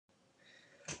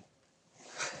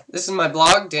This is my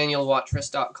blog,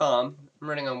 danielwatchfris.com. I'm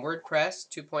running on WordPress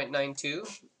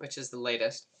 2.92, which is the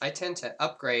latest. I tend to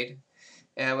upgrade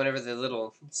whenever the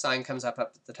little sign comes up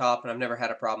at the top, and I've never had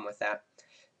a problem with that.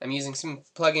 I'm using some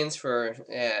plugins for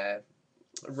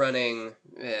running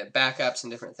backups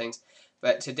and different things.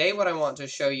 But today what I want to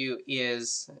show you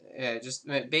is just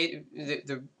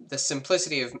the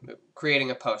simplicity of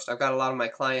creating a post. I've got a lot of my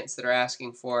clients that are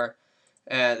asking for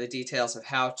the details of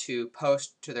how to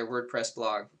post to their WordPress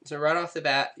blog. So right off the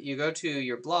bat, you go to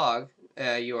your blog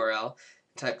URL,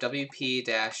 type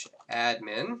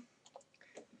wp-admin,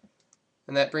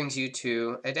 and that brings you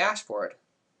to a dashboard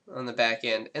on the back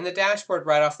end. And the dashboard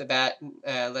right off the bat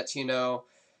lets you know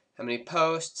how many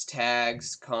posts,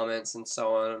 tags, comments, and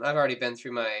so on. I've already been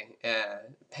through my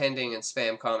pending and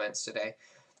spam comments today.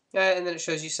 And then it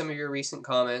shows you some of your recent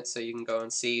comments, so you can go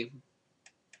and see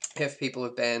if people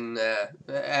have been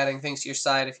adding things to your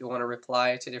site, if you want to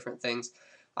reply to different things.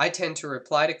 I tend to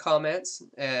reply to comments.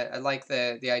 I like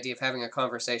the idea of having a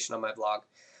conversation on my blog.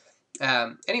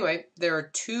 Anyway, there are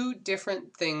two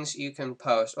different things you can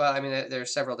post. Well, I mean, there are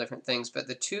several different things, but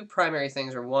the two primary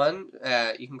things are one,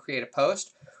 you can create a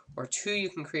post, or two, you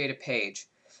can create a page.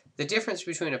 The difference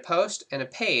between a post and a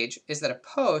page is that a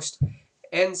post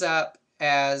ends up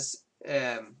as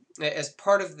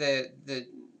part of the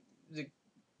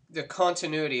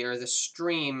continuity or the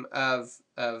stream of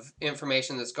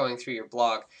information that's going through your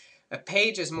blog. A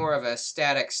page is more of a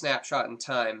static snapshot in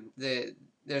time.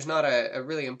 There's not a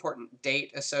really important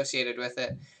date associated with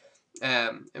it.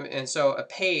 And so a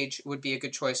page would be a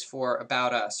good choice for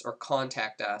About Us or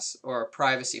Contact Us or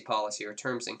privacy policy or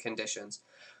terms and conditions.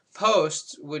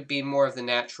 Posts would be more of the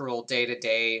natural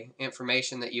day-to-day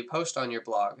information that you post on your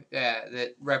blog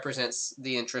that represents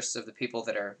the interests of the people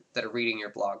that are reading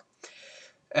your blog.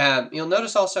 You'll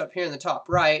notice also up here in the top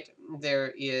right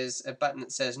there is a button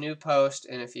that says New Post,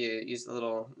 and if you use the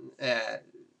little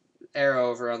arrow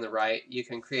over on the right, you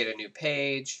can create a new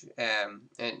page and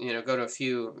go to a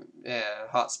few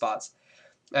hotspots.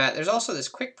 There's also this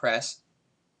quick press.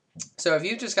 So if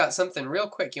you've just got something real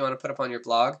quick you want to put up on your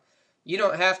blog, you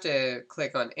don't have to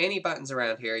click on any buttons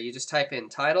around here. You just type in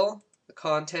title, the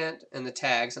content, and the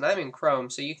tags. And I'm in Chrome,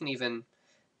 so you can even,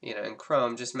 in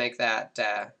Chrome, just make that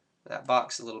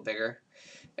box a little bigger.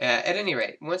 At any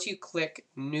rate, once you click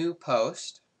New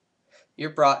Post, you're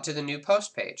brought to the New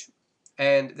Post page.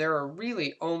 And there are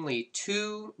really only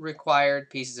two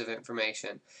required pieces of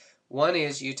information. One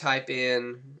is you type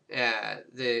in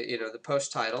the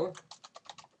post title,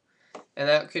 and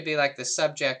that could be like the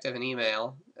subject of an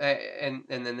email, and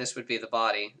then this would be the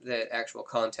body, the actual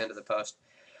content of the post.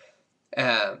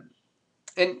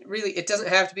 And really, it doesn't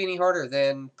have to be any harder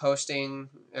than posting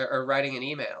or writing an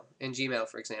email in Gmail,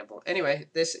 for example. Anyway,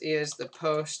 this is the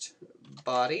post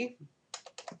body,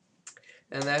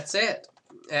 and that's it.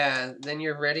 Then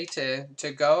you're ready to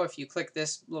go. If you click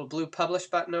this little blue Publish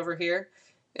button over here,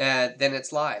 then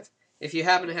it's live. If you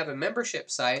happen to have a membership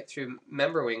site through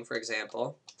MemberWing, for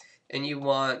example, and you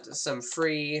want some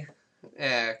free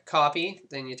copy,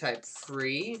 then you type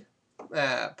free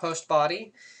post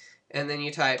body, and then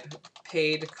you type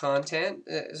paid content.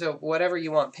 So whatever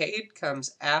you want paid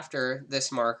comes after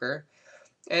this marker.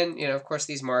 And, of course,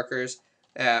 these markers,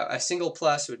 a single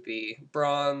plus would be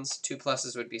bronze, 2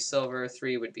 pluses would be silver,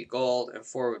 3 would be gold, and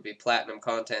 4 would be platinum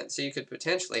content. So you could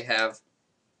potentially have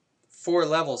 4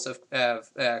 levels of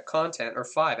content, or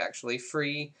 5 actually,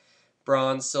 free,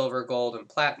 bronze, silver, gold, and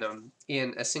platinum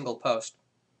in a single post.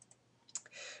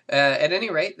 At any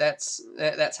rate, that's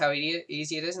how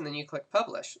easy it is, and then you click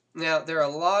Publish. Now, there are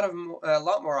a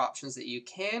lot more options that you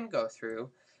can go through.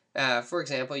 For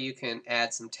example, you can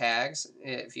add some tags.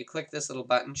 If you click this little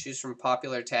button, choose from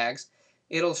popular tags,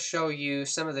 it'll show you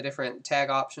some of the different tag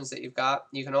options that you've got.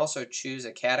 You can also choose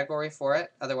a category for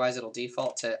it, otherwise it'll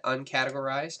default to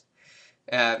uncategorized.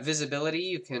 Visibility,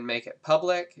 you can make it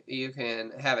public, you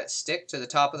can have it stick to the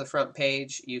top of the front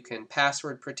page, you can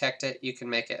password protect it, you can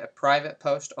make it a private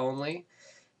post only,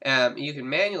 you can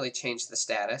manually change the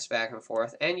status back and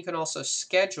forth, and you can also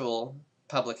schedule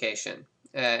publication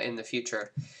in the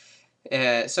future.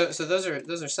 So those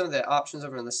are some of the options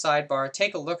over on the sidebar.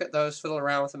 Take a look at those, fiddle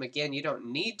around with them. Again, you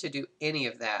don't need to do any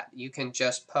of that. You can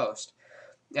just post.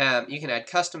 You can add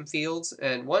custom fields,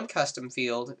 and one custom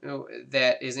field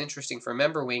that is interesting for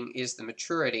MemberWing is the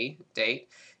maturity date.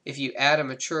 If you add a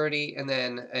maturity and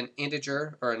then an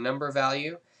integer or a number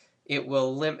value, it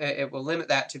will limit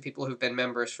that to people who've been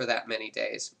members for that many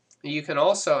days. You can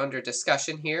also, under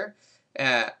discussion here,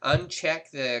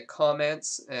 uncheck the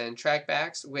comments and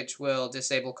trackbacks, which will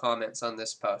disable comments on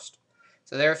this post.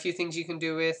 So there are a few things you can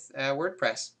do with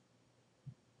WordPress.